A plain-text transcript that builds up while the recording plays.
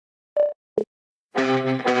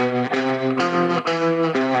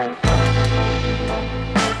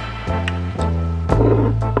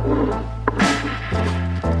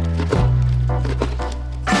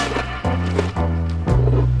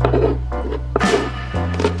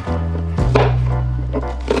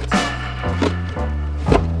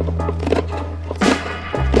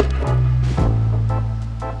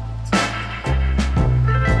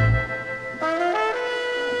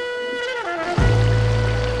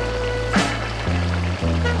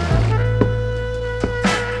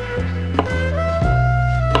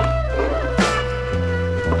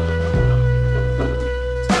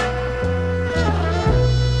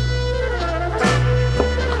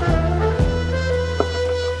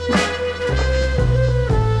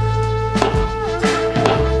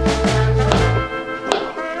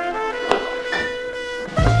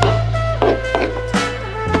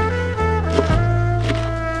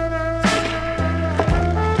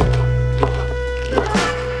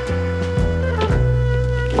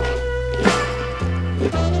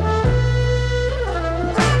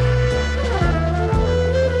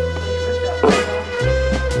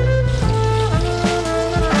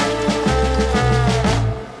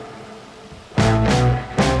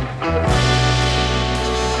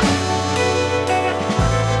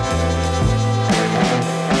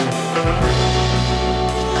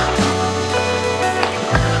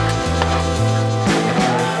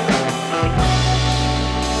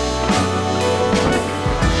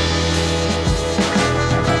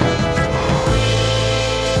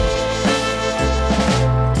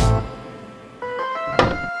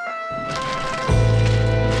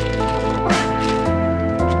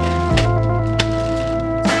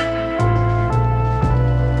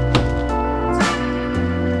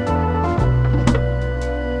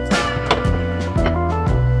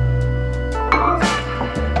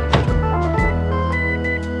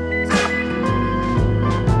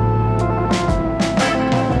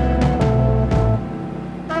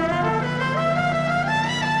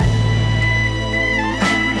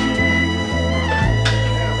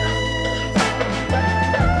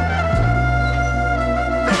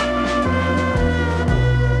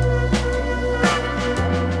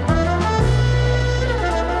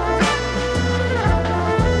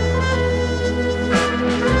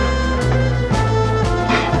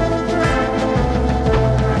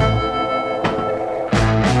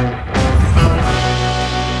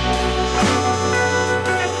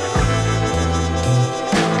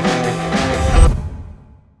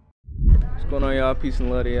Peace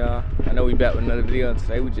and love to y'all. I know we back with another video.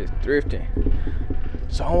 Today we just thrifting.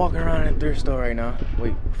 So I'm walking around in a thrift store right now.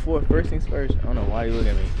 Wait, first things first. I don't know why you look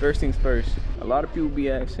at me. First things first. A lot of people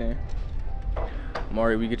be asking,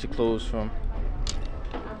 Mari, we get your clothes from?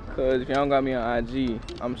 Cause if y'all don't got me on IG,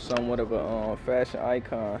 I'm somewhat of a fashion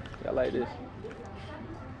icon. Y'all like this?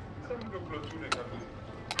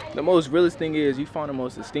 The most realest thing is you find the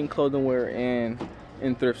most distinct clothing wear in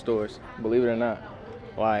thrift stores. Believe it or not.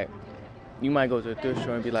 Like, you might go to a thrift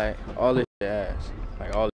store and be like, all this shit ass.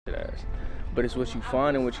 Like, all this shit ass. But it's what you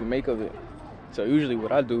find and what you make of it. So usually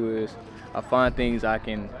what I do is I find things I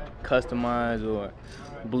can customize or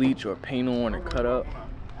bleach or paint on or cut up,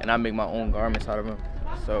 and I make my own garments out of them.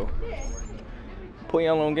 So put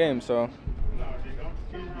y'all on game. So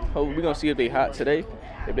we're gonna see if they hot today,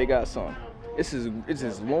 if they got some. It's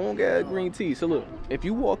this long ass green tee. So look, if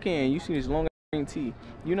you walk in, you see this long ass green tee,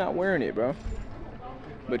 you're not wearing it, bro.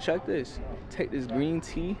 But check this. Take this green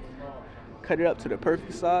tee, cut it up to the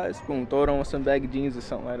perfect size, boom, throw it on with some baggy jeans or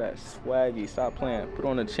something like that. Swaggy, stop playing. Put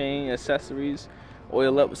on a chain, accessories,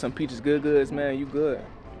 oil up with some Peaches Good Goods, man, you good.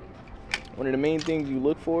 One of the main things you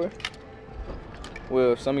look for,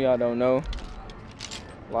 well, if some of y'all don't know,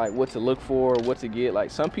 like what to look for, what to get,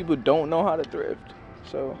 like some people don't know how to thrift.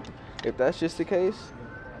 So if that's just the case,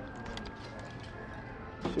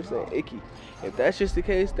 it's just that icky. If that's just the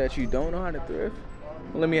case that you don't know how to thrift,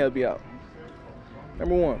 well, let me help you out.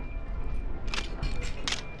 Number one,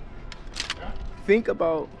 think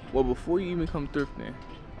about, well, before you even come thrifting,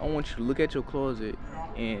 I want you to look at your closet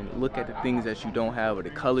and look at the things that you don't have, or the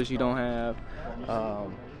colors you don't have,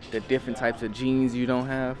 the different types of jeans you don't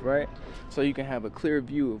have, right? So you can have a clear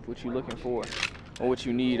view of what you're looking for, or what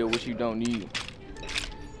you need, or what you don't need.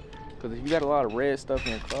 Because if you got a lot of red stuff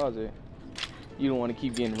in your closet, you don't want to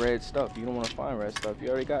keep getting red stuff. You don't want to find red stuff. You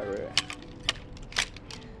already got red.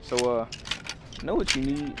 So know what you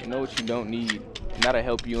need and know what you don't need, and that'll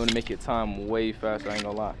help you and make your time way faster. I ain't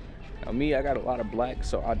gonna lie. Now me, I got a lot of black,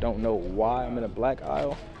 so I don't know why I'm in a black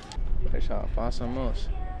aisle. Let's try to find something else.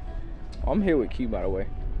 I'm here with Key, by the way,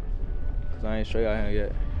 cause I ain't show y'all him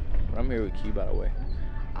yet. But I'm here with Key, by the way.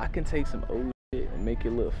 I can take some old shit and make it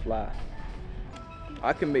look fly.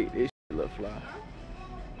 I can make this shit look fly.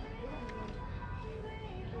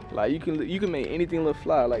 Like you can make anything look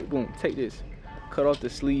fly. Like boom, take this, cut off the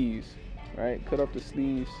sleeves, right? Cut off the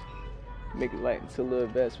sleeves, make it like into a little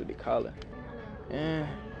vest with the collar.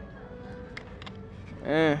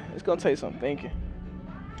 It's gonna take some thinking.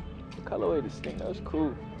 The colorway distinct, that's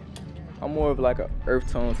cool. I'm more of like a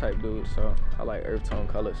earth tone type dude, so I like earth tone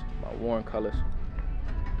colors, my warm colors.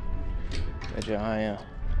 That's I am.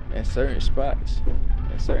 In certain spots,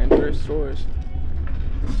 in certain thrift stores,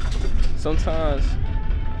 sometimes,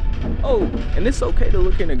 oh, and it's okay to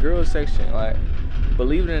look in the girls section. Like,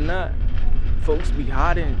 believe it or not, folks be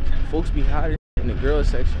hiding in the girls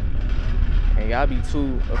section, and y'all be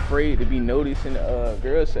too afraid to be noticed in the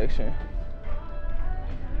girls section.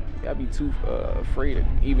 Y'all be too afraid to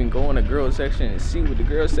even go in the girls section and see what the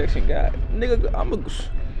girls section got. Nigga,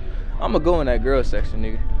 I'ma go in that girls section,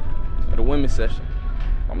 nigga, or the women's section.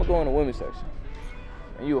 I'ma go in the women's section,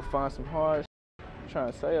 and you will find some hard shit. I'm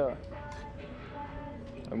trying to say y'all.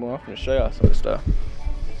 I'm finna show y'all some stuff.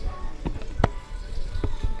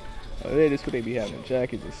 Oh, this is what they be having,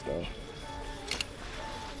 jackets and stuff.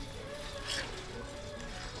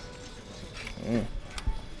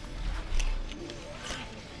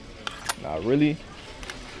 Not really.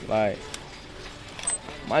 Like,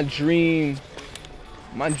 my dream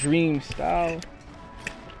style,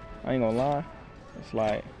 I ain't gonna lie, it's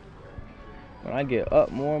like when I get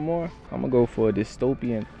up more and more, I'm gonna go for a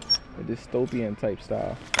dystopian type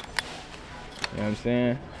style. You know what I'm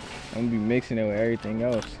saying? I'm gonna be mixing it with everything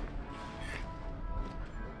else.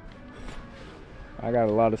 I got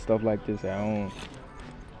a lot of stuff like this at home.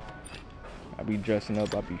 I be dressing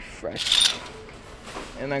up, I be fresh.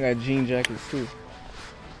 And I got jean jackets too.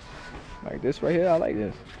 Like this right here, I like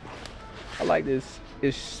this. I like this.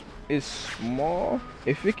 It's small.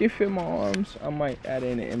 If it can fit my arms, I might add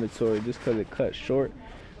it in the inventory just because it cuts short.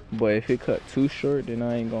 But if it cut too short, then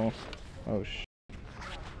I ain't gonna. Oh shit.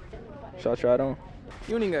 Should I try it on?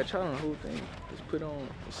 You don't even gotta try on the whole thing. Just put on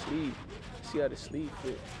the sleeve. See how the sleeve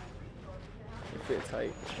fit. It fit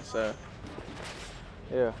tight. So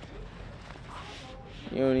yeah.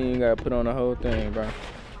 You don't even gotta put on the whole thing, bro.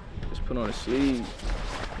 Just put on the sleeve.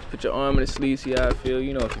 Put your arm in the sleeve, see how it feel.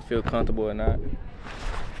 You know if you feel comfortable or not.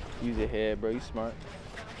 Use your head, bro. You smart.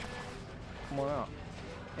 Come on out.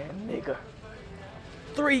 And nigga.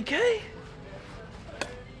 3K?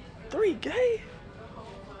 3K?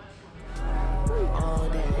 All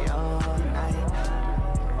day, all night.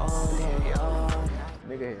 All day, all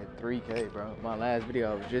Nigga hit 3K, bro. My last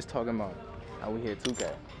video, I was just talking about how we hit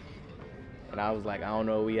 2K. And I was like, I don't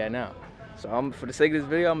know where we at now. So for the sake of this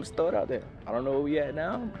video, I'm gonna throw it out there. I don't know where we at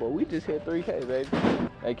now, but we just hit 3K, baby.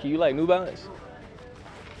 Hey, can you like New Balance?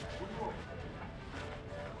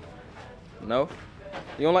 No?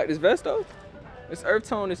 You don't like this vest though? This earth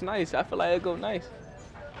tone is nice. I feel like it go nice.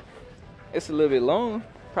 It's a little bit long.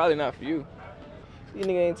 Probably not for you. You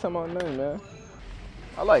nigga ain't talking about nothing, man.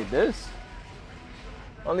 I like this.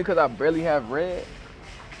 Only cause I barely have red.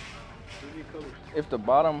 If the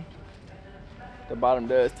bottom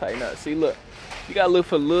does tighten up. See, look, you gotta look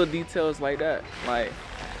for little details like that. Like,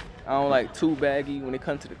 I don't like too baggy. When it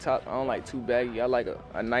comes to the top, I don't like too baggy. I like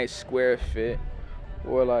a nice square fit.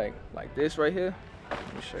 Or like this right here.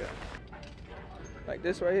 Let me show you. Like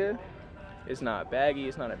this right here. It's not baggy.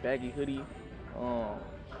 It's not a baggy hoodie.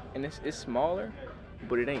 And it's smaller,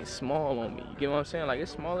 but it ain't small on me. You get what I'm saying? Like,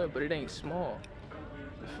 it's smaller, but it ain't small.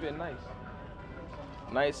 It fit nice.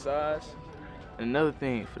 Nice size. And another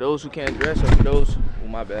thing, for those who can't dress, or for those, oh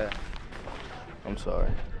my bad. I'm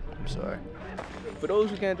sorry. For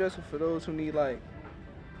those who can't dress, or for those who need like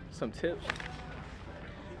some tips,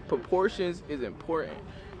 proportions is important.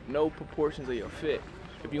 Know proportions of your fit.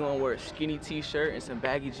 If you want to wear a skinny t-shirt and some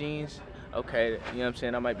baggy jeans, okay, you know what I'm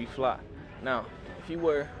saying, that might be fly. Now, if you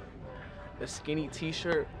wear a skinny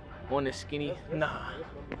t-shirt on a skinny, nah.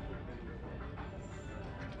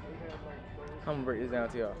 I'm gonna break this down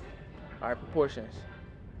to y'all. All right, proportions.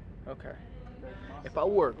 Okay. If I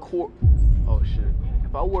wore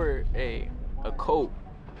if I wore a coat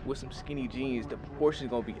with some skinny jeans, the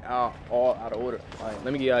proportions gonna be all out of order. All right,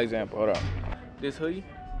 let me give y'all an example. Hold on. This hoodie,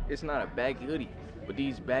 it's not a baggy hoodie, but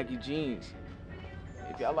these baggy jeans,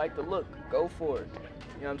 if y'all like the look, go for it.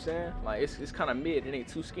 You know what I'm saying? Like, it's kind of mid. It ain't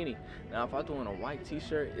too skinny. Now, if I throw in a white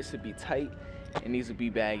t-shirt, it should be tight. It needs to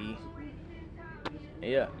be baggy.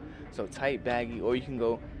 Yeah. So tight, baggy, or you can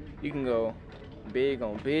go big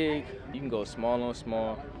on big. You can go small on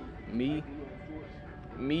small. Me,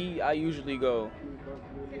 I usually go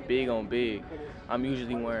big on big. I'm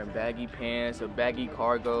usually wearing baggy pants or baggy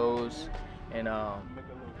cargos and a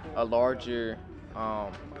larger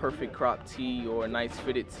perfect crop tee or a nice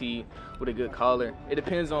fitted tee with a good collar. It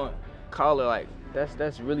depends on collar. Like,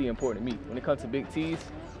 that's really important to me. When it comes to big tees,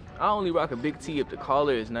 I only rock a big tee if the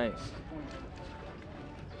collar is nice.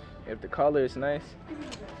 If the collar is nice,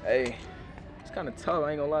 hey, it's kind of tough,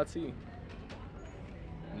 I ain't gonna lie to you.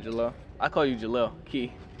 Jalel, I call you Jalel,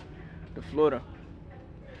 Key, the Florida.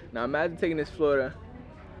 Now imagine taking this Florida,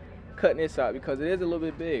 cutting this out because it is a little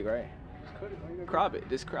bit big, right? Crop it,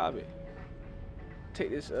 just crop it.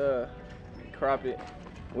 Take this, crop it.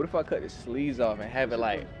 What if I cut the sleeves off and have it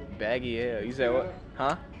like baggy hair? You say what?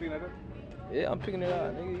 Huh? Yeah, I'm picking it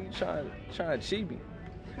out, nigga. You trying to cheat me.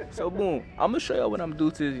 So boom, I'm gonna show y'all what I'm gonna do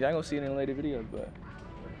to this. Y'all gonna see it in later videos, but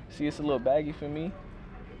see, it's a little baggy for me,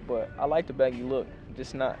 but I like the baggy look,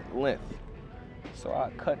 just not length. So I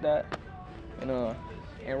cut that and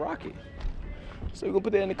rock it. So we're gonna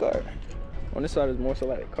put that in the cart. On this side is more so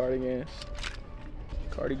like cardigans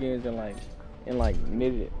and like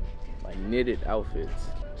knitted outfits.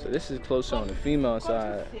 So this is closer on the female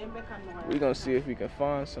side. We're gonna see if we can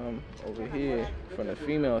find some over here from the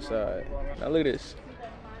female side. Now look at this.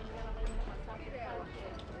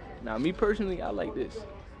 Now me personally, I like this.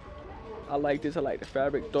 I like the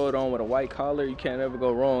fabric. Throw it on with a white collar. You can't ever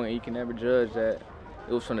go wrong, and you can never judge that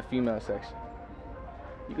it was from the female section.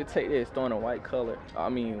 You could take this, throw in a white collar.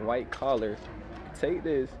 Take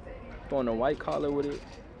this, throw in a white collar with it.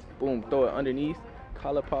 Boom, throw it underneath.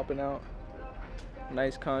 Collar popping out.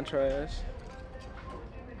 Nice contrast.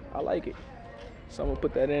 I like it. So I'm gonna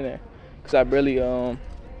put that in there. Cause I barely got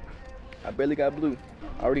blue.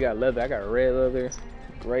 I already got leather. I got red leather,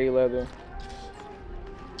 gray leather.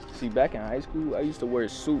 See, back in high school, I used to wear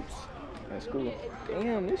suits in school.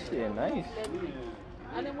 Damn, this shit nice.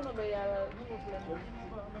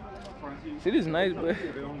 See, this is nice, but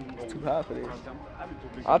it's too hot for this.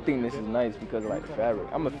 I think this is nice because of like the fabric.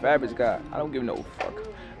 I'm a fabrics guy. I don't give no fuck.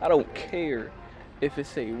 I don't care if it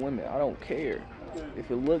say women. I don't care.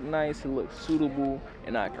 If it look nice, it looks suitable,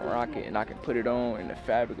 and I can rock it, and I can put it on, and the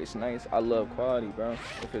fabric is nice. I love quality, bro.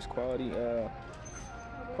 If it's quality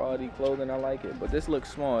clothing, I like it. But this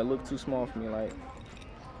looks small. It looked too small for me, like.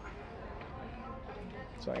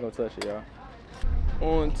 So I ain't gonna touch it, y'all.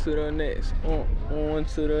 On to the next. On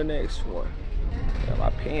to the next one. Yeah, my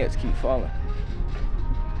pants keep falling.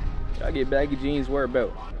 I get baggy jeans. Wear a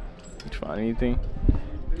belt. You find anything?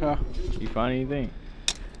 Huh? You find anything?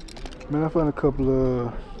 Man, I found a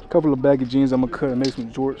couple of baggy jeans. I'm gonna cut and make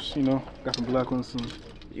some jorts. You know, got some black ones. Some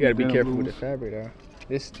you gotta be careful blues. with the fabric, though.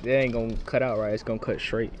 They ain't gonna cut out right. It's gonna cut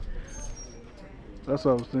straight. That's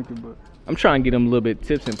what I was thinking, but I'm trying to get them a little bit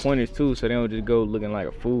tips and pointers too, so they don't just go looking like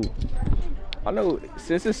a fool. I know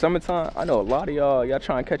since it's summertime, I know a lot of y'all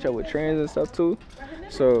trying to catch up with trends and stuff too.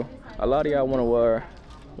 So a lot of y'all wanna wear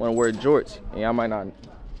jorts, and y'all might not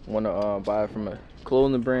wanna buy from a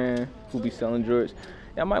clothing brand who be selling jorts.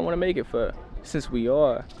 Y'all might wanna make it for, since we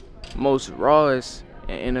are most rawest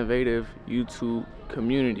and innovative YouTube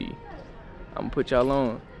community, I'm gonna put y'all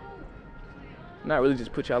on. Not really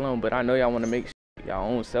just put y'all on, but I know y'all wanna make y'all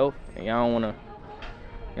own self, and y'all don't wanna, you know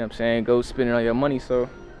what I'm saying, go spending all your money. So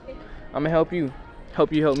I'm gonna help you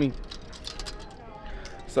help me.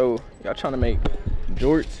 So y'all trying to make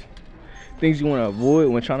jorts, things you want to avoid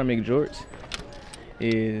when trying to make jorts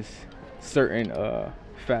is certain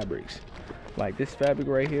fabrics. Like this fabric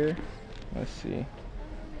right here, let's see,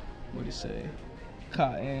 what it say,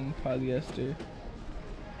 cotton, polyester.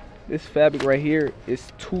 This fabric right here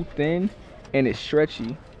is too thin and it's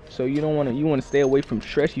stretchy, so you want to stay away from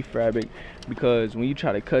stretchy fabric, because when you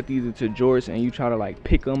try to cut these into jorts and you try to like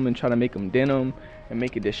pick them and try to make them denim and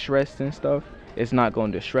make it distressed and stuff, it's not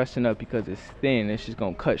going to distress enough because it's thin. It's just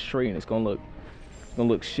going to cut straight and it's going to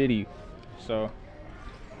look shitty. So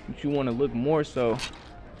what you want to look more so,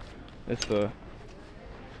 it's the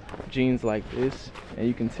jeans like this, and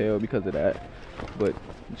you can tell because of that, but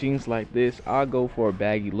jeans like this, I'll go for a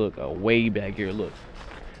baggy look, a way baggier look.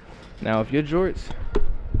 Now if your jorts,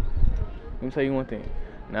 let me tell you one thing.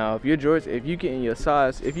 Now if your jorts, if you get in your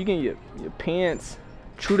size, if you get your pants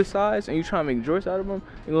true to size and you try to make jorts out of them,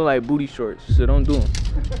 they look like booty shorts, so don't do them.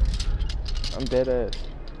 I'm dead ass.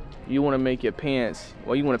 You want to make your pants,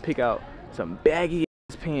 well, you want to pick out some baggy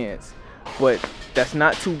ass pants, but that's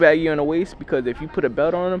not too baggy on the waist, because if you put a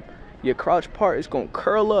belt on them, your crotch part is gonna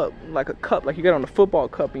curl up like a cup, like you got on a football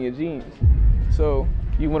cup in your jeans. So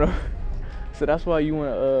you wanna, so that's why you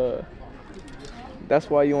wanna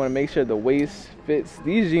make sure the waist fits.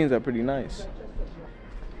 These jeans are pretty nice.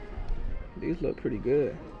 These look pretty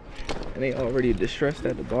good, and they already distressed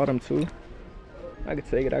at the bottom too. I could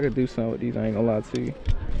take it. I could do something with these. I ain't gonna lie to you.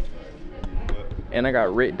 And I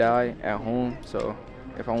got red dye at home, so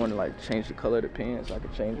if I want to like change the color of the pants, I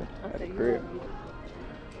could change them at the crib.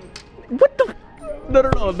 What the?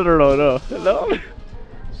 No.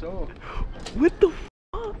 so What the?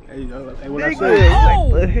 Hey, what I say?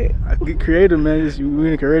 What the heck? I get creative, man. We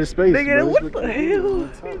in a creative space. Nigga, bro. what the hell?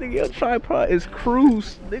 Nigga, your tripod is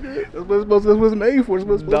cruise, nigga. That's what it's made for. That's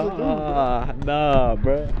what it's supposed to do. Nah,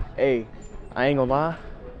 bro. Hey, I ain't gonna lie.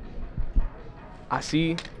 I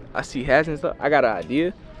see hats and stuff. I got an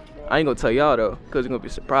idea. I ain't gonna tell y'all though, cause it's gonna be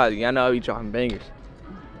surprising. Y'all know I be dropping bangers.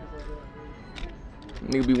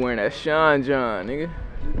 Nigga be wearing that Sean John, nigga.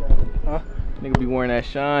 Huh? Nigga be wearing that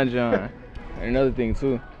Sean John. And another thing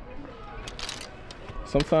too.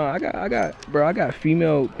 Sometimes I got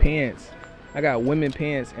female pants. I got women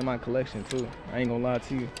pants in my collection too. I ain't gonna lie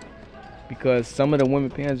to you, because some of the women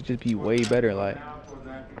pants just be way better. Like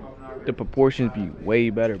the proportions be way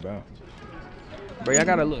better, bro. Bro, y'all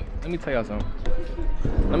gotta look. Let me tell y'all something.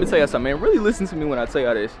 Man. Really listen to me when I tell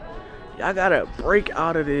y'all this. Y'all gotta break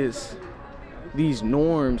out of these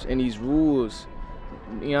norms and these rules.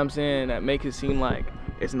 You know what I'm saying? That make it seem like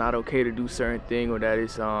it's not okay to do certain thing, or that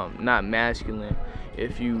it's not masculine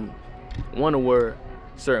if you want to wear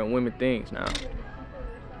certain women things. Now,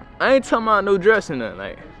 I ain't talking about no dressing nothing.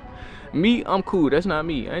 Like me, I'm cool. That's not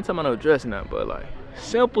me. I ain't talking about no dressing nothing, but like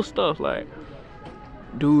simple stuff like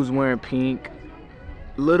dudes wearing pink,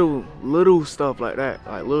 little stuff like that.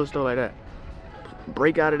 Like little stuff like that.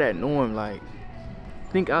 Break out of that norm. Like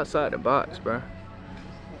think outside the box, bro.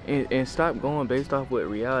 And stop going based off what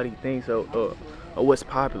reality thinks or what's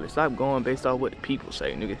popular. Stop going based off what the people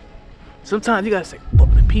say, nigga. Sometimes you gotta say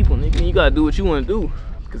fuck the people, nigga. You gotta do what you wanna do.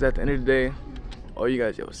 Cause at the end of the day, all you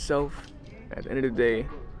guys yourself. At the end of the day,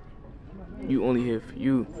 you only here for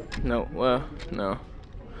you. No.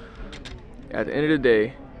 At the end of the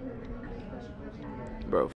day,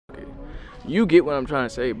 bro, fuck it. You get what I'm trying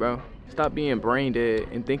to say, bro. Stop being brain dead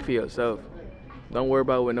and think for yourself. Don't worry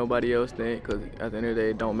about what nobody else think, cause at the end of the day,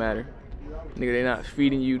 it don't matter. Nigga, they not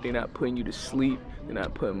feeding you, they not putting you to sleep, they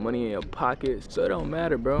not putting money in your pockets, so it don't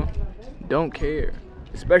matter, bro. Don't care.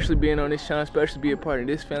 Especially being on this channel, especially be a part of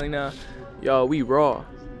this family now. Y'all, we raw.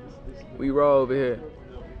 We raw over here.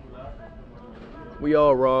 We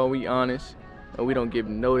all raw, we honest, and we don't give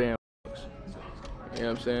no damn fucks. You know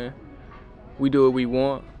what I'm saying? We do what we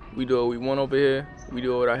want. We do what we want over here. We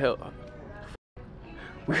do it with our help.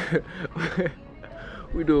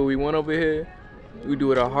 We do what we want over here. We do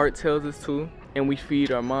what our heart tells us to, and we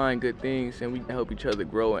feed our mind good things, and we help each other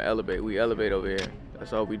grow and elevate. We elevate over here.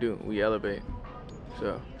 That's all we do. We elevate.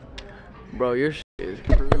 So, bro, your shit is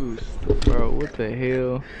cruised. Bro, what the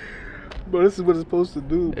hell? Bro, this is what it's supposed to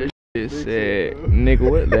do. That shit said, nigga,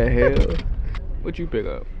 what the hell? What you pick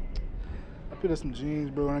up? I picked up some jeans,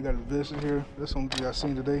 bro, and I got a vest in here. That's the only thing I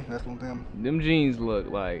seen today. That's one thing. Them jeans look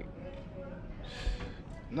like...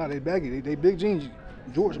 Nah, they baggy. They big jeans.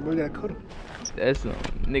 George, bro, you gotta cut them. That's some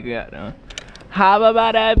nigga got done. How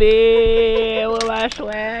about that bitch with my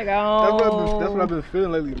swag on? That's what I've been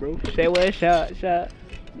feeling lately, bro. Say what, shot.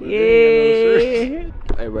 But Yeah.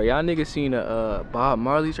 Hey, bro, y'all niggas seen a Bob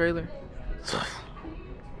Marley trailer?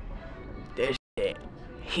 That shit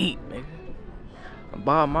heat, nigga. A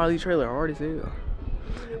Bob Marley trailer hard as hell.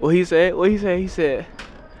 What he said? He said,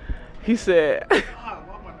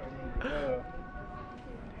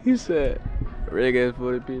 reggae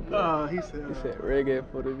for the people. He said, reggae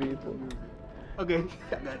for the people. okay,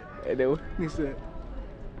 I got it. And then He said,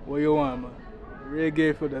 what you want, man?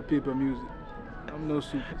 Reggae for the people music. I'm no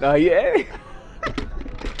super. no, yeah.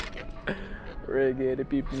 Reggae the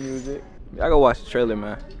people music. I go watch the trailer,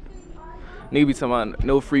 man. Nigga be talking about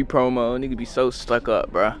no free promo. Nigga be so stuck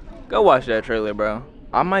up, bro. Go watch that trailer, bro.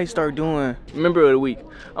 I might start doing member of the week.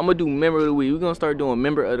 I'm gonna do member of the week. We're gonna start doing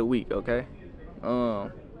member of the week, okay?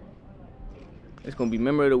 It's gonna be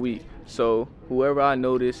member of the week. So whoever I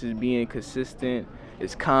notice is being consistent,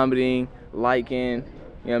 is commenting, liking, you know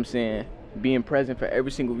what I'm saying, being present for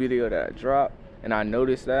every single video that I drop, and I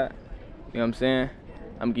notice that, you know what I'm saying,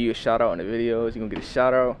 I'm gonna give you a shout out in the videos. You're gonna get a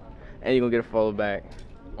shout out, and you're gonna get a follow back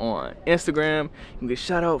on Instagram. You can get a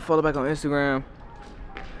shout out, follow back on Instagram.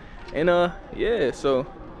 And yeah, so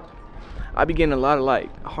I be getting a lot of like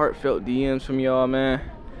heartfelt DMs from y'all, man.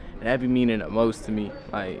 And that be meaning the most to me.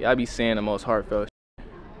 Like, I be saying the most heartfelt shit.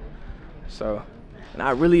 So, and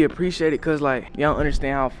I really appreciate it, cause like, y'all don't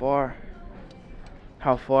understand how far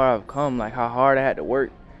I've come, like how hard I had to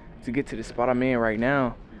work to get to the spot I'm in right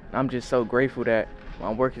now. And I'm just so grateful that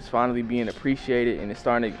my work is finally being appreciated and it's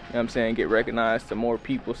starting to, you know what I'm saying, get recognized to more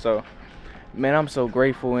people. So, man, I'm so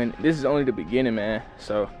grateful, and this is only the beginning, man.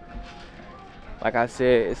 So, like I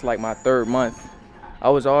said, it's like my 3rd month. I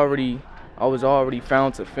was already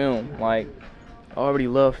found to film. Like, I already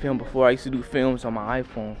loved film before. I used to do films on my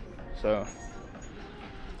iPhone. So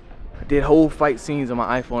I did whole fight scenes on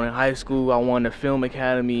my iPhone in high school. I won the film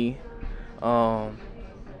academy.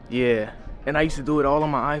 Yeah, and I used to do it all on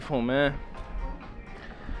my iPhone, man.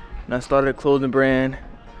 And I started a clothing brand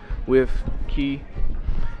with Key,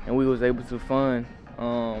 and we was able to fund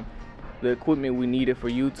the equipment we needed for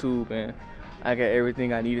YouTube, and I got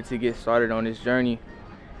everything I needed to get started on this journey.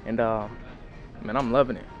 And man, I'm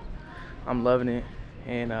loving it. I'm loving it,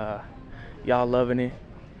 and y'all loving it,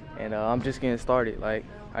 and I'm just getting started. Like,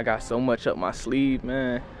 I got so much up my sleeve,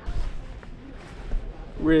 man.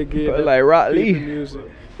 Reggae, like Rock Lee. Music.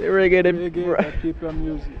 Reggae the people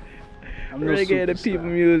music. I'm no reggae the superstar. people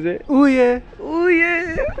music. Ooh yeah, ooh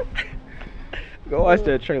yeah. Go watch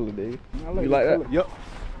that trailer, dude. You like that? Yup.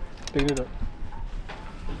 Pick it up.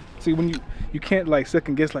 See, when you can't like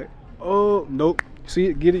second guess, like, oh nope. See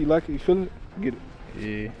it, get it, you like it, you feel it, get it. Yeah.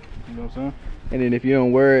 You know what I'm saying? And then if you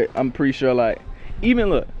don't wear it, I'm pretty sure, like, even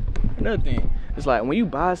look, another thing, it's like when you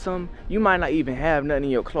buy something, you might not even have nothing in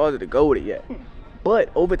your closet to go with it yet.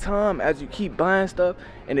 But over time, as you keep buying stuff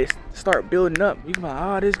and it start building up, you can be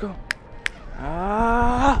like, this go.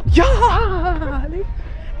 Yeah.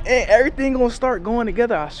 And everything gonna start going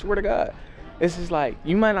together, I swear to God. It's just like,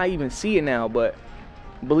 you might not even see it now, but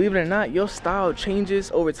believe it or not, your style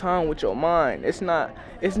changes over time with your mind. It's not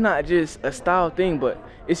just a style thing, but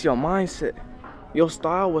it's your mindset. Your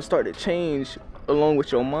style will start to change along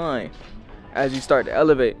with your mind as you start to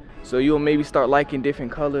elevate. So you'll maybe start liking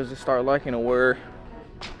different colors and start liking to wear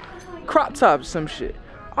crop tops, some shit.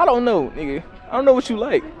 I don't know, nigga. I don't know what you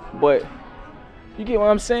like, but you get what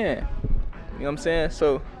I'm saying. You know what I'm saying?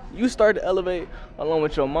 So you start to elevate along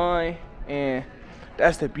with your mind, and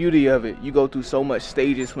that's the beauty of it. You go through so much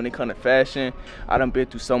stages when it comes to fashion. I done been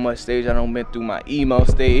through so much stage. I done been through my emo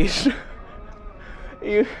stage.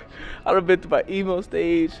 I done been through my emo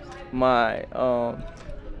stage, my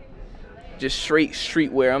just straight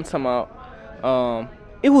streetwear. I'm talking about,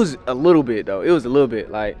 it was a little bit though. It was a little bit,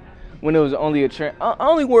 like when it was only a trend. I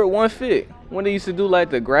only wore one fit. When they used to do like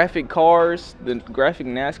the graphic cars, the graphic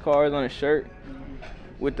NASCARs on the shirt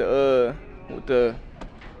with the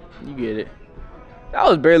you get it. That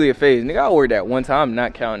was barely a phase, nigga. I wore that one time,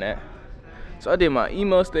 not counting that. So I did my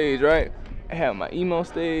emo stage, right? I had my emo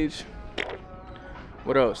stage.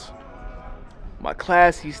 What else? My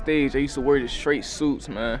classy stage, I used to wear just straight suits,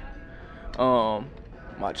 man.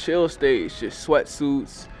 My chill stage, just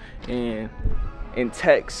sweatsuits and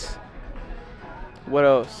techs. What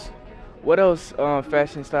else? What else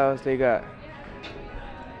fashion styles they got?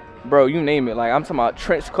 Bro, you name it. Like I'm talking about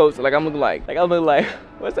trench coats. Like I'm looking like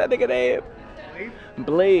what's that nigga name?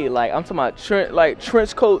 Blade. Like I'm talking about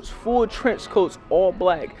trench coats, full trench coats, all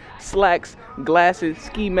black, slacks, glasses,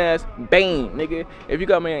 ski mask, bang, nigga. If you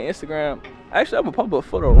got me on Instagram, actually I'm gonna pop a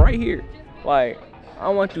photo right here. Like I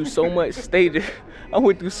went through so much stages. I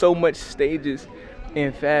went through so much stages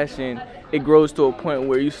in fashion. It grows to a point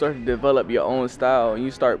where you start to develop your own style and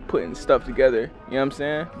you start putting stuff together, you know what I'm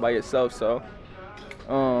saying, by yourself. So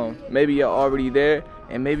maybe you're already there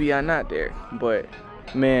and maybe you're not there, but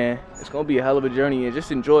man, it's gonna be a hell of a journey and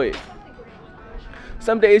just enjoy it.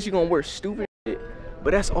 Some days you're gonna wear stupid shit,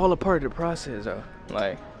 but that's all a part of the process though.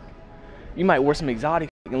 Like you might wear some exotic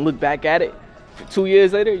and look back at it 2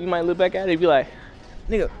 years later, you might look back at it and be like,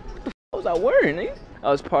 nigga, what the f was I wearing, nigga? That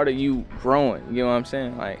was part of you growing, you know what I'm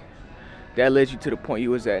saying? Like that led you to the point you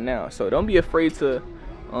was at now. So don't be afraid to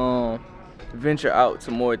venture out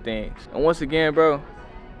to more things. And once again, bro,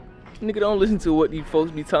 nigga, don't listen to what these folks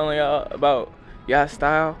be telling y'all about y'all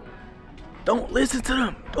style. Don't listen to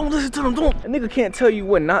them. Don't listen to them. Don't. A nigga can't tell you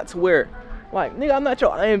what not to wear. Like, nigga, I'm not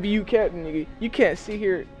your IMVU captain, nigga. You can't sit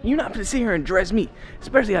here. You're not gonna sit here and dress me,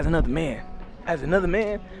 especially as another man. As another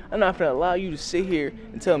man, I'm not gonna allow you to sit here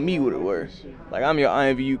and tell me what it was. Like I'm your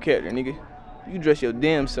IMVU captain, nigga. You dress your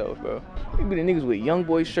damn self, bro. You be the niggas with young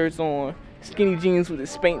boy shirts on, skinny jeans with the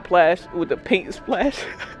paint splash.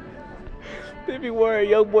 They be wearing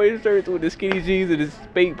young boy shirts with the skinny jeans and the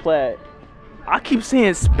paint plaid. I keep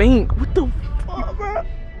saying spank. What the fuck, bro?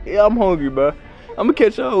 Yeah, I'm hungry, bro. I'm gonna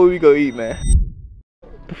catch y'all when we go eat, man.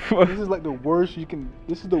 This is like the worst you can.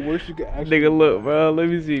 This is the worst you can actually. Nigga, look, bro. Let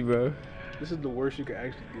me see, bro. This is the worst you can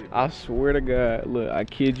actually get. I swear to God, look, I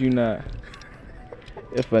kid you not.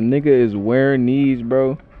 If a nigga is wearing these,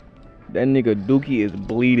 bro, that nigga dookie is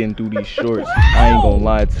bleeding through these shorts. I ain't gonna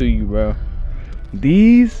lie to you, bro.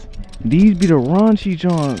 These be the raunchy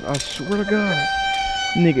Johns. I swear to God,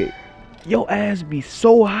 nigga, your ass be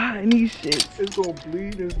so hot in these shits. It's gonna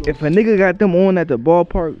bleed. If a nigga got them on at the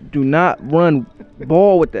ballpark, do not run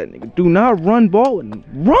ball with that nigga. Do not run ball with him.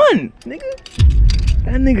 Run, nigga.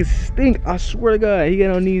 That nigga stink. I swear to God, he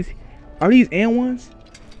got on these. Are these N1s?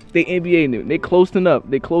 They NBA new. They close enough.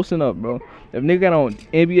 They close enough, bro. If nigga got on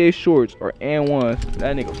NBA shorts or N1s,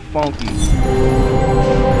 that nigga funky.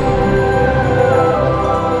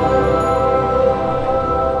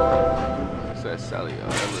 That's that salad, y'all.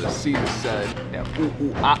 That was a Caesar salad. That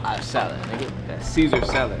ooh salad, nigga. That Caesar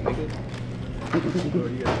salad, nigga.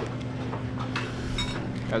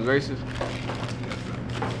 That's racist.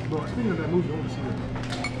 Bro, speaking of that movie, I want to see it.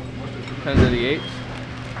 Planet of the Apes.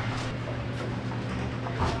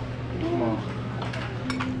 Come on.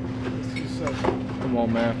 Come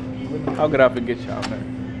on, man. How could I forget y'all,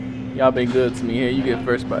 man? Y'all been good to me. Here, you get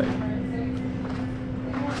first bite.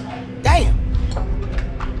 Damn!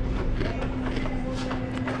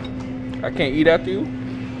 I can't eat after you?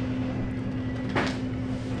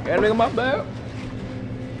 That nigga my bad?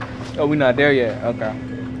 Oh, we not there yet. Okay.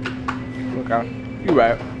 Okay. You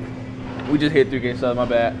right. We just hit 3 games, so my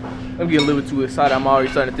bad. I'm getting a little bit too excited. I'm already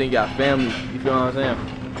starting to think y'all family. You feel what I'm saying?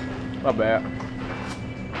 My bad.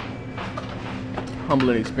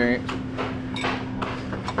 Humbling experience.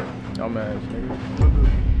 I'm mad, nigga.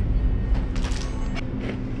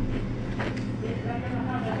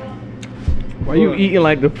 Why you eating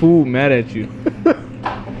like the food mad at you?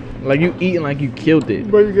 Like you eating like you killed it.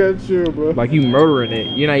 Bro, you gotta chill, bro. Like you murdering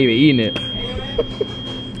it. You're not even eating it.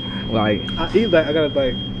 Like I eat like I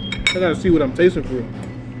gotta see what I'm tasting for.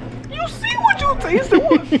 you see what you tasting?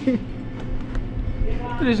 What?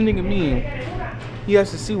 What does this nigga mean? He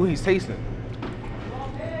has to see what he's tasting.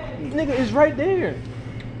 Nigga, it's right there.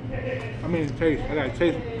 I mean, taste. I gotta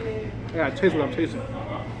taste. I gotta taste what I'm tasting.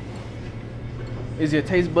 Is your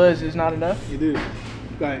taste buds just not enough? It is.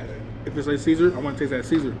 Like, if it's like Caesar, I want to taste that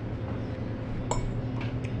Caesar.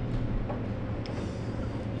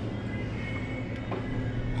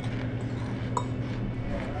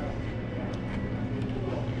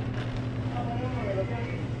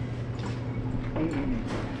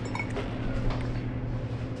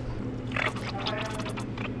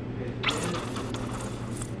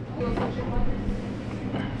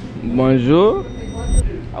 Bonjour.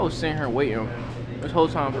 I was sitting here waiting this whole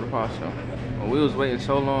time for the pasta. But we was waiting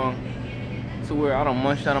so long to where I done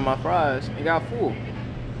munched out of my fries and got full.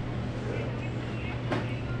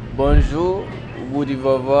 Bonjour, woody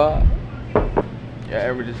vava. Yeah,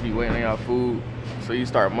 ever just be waiting on y'all food, so you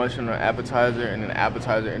start munching on an appetizer and then the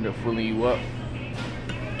appetizer end up filling you up.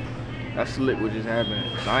 That's lit what just happened.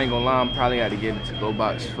 So I ain't gonna lie, I'm probably got to get a to-go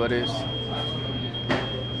box for this.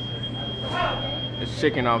 It's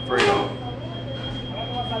chicken Alfredo.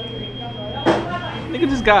 Nigga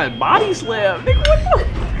just got body slammed. Nigga, what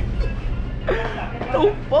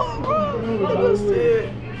the fuck, bro? What I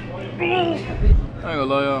said? I ain't gonna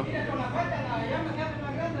lie, y'all.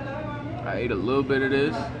 I ate a little bit of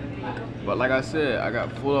this, but like I said, I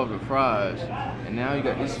got full of the fries, and now you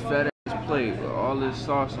got this fat ass plate with all this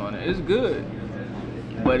sauce on it. It's good,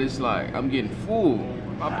 but it's like I'm getting full.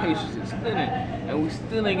 My patience is thinning, and we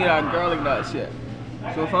still ain't get our garlic knots yet.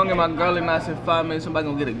 So if I don't get my garlic knots in 5 minutes, somebody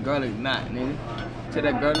gonna get a garlic knot, nigga. Take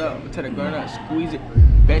that garlic knot, squeeze it,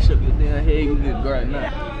 bash up your damn head, you get a garlic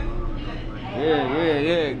knot.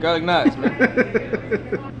 Yeah, garlic knots,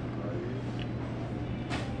 man.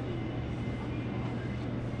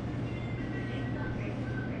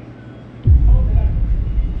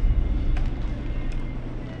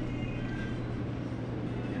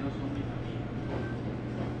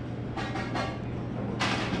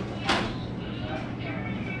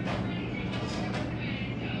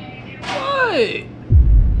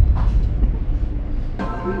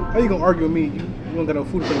 How you gonna argue with me? You don't got no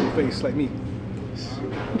food in your face like me. It's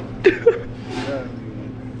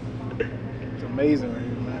amazing right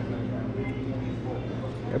here, man.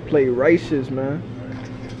 That plate righteous, man.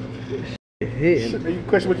 Hitting. You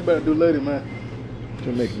question what you about to do later, man.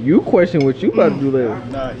 To make you question what you about to do later.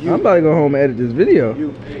 Nah, you. I'm about to go home and edit this video.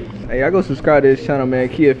 You. Hey, I go subscribe to this channel, man.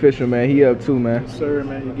 Key Official, man. He up too, man. Yes, sir,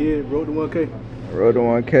 man. You get road to 1K. Road to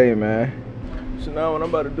 1K, man. So now what I'm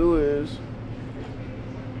about to do is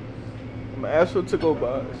I'm gonna ask for a to-go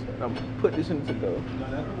box, and I'm gonna put this in the to-go.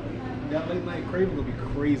 That late night craving gonna be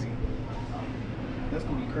crazy. That's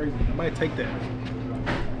gonna be crazy. I might take that.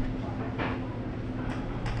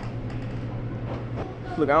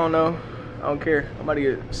 Look, I don't know. I don't care. I'm about to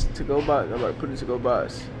get to-go box. I'm about to put it in to-go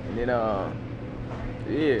box. And then,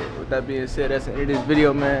 yeah, with that being said, that's the end of this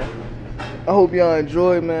video, man. I hope y'all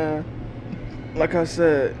enjoyed, man. Like I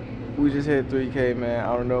said, we just hit 3K, man.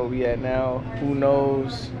 I don't know where we at now. Who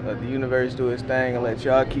knows? Let the universe do its thing and let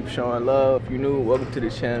y'all keep showing love. If you're new, welcome to the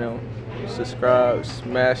channel. Subscribe,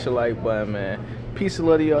 smash the like button, man. Peace and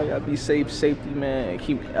love to y'all. Y'all be safe, safety, man, and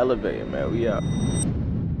keep elevating, man. We out.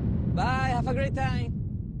 Bye, have a great time.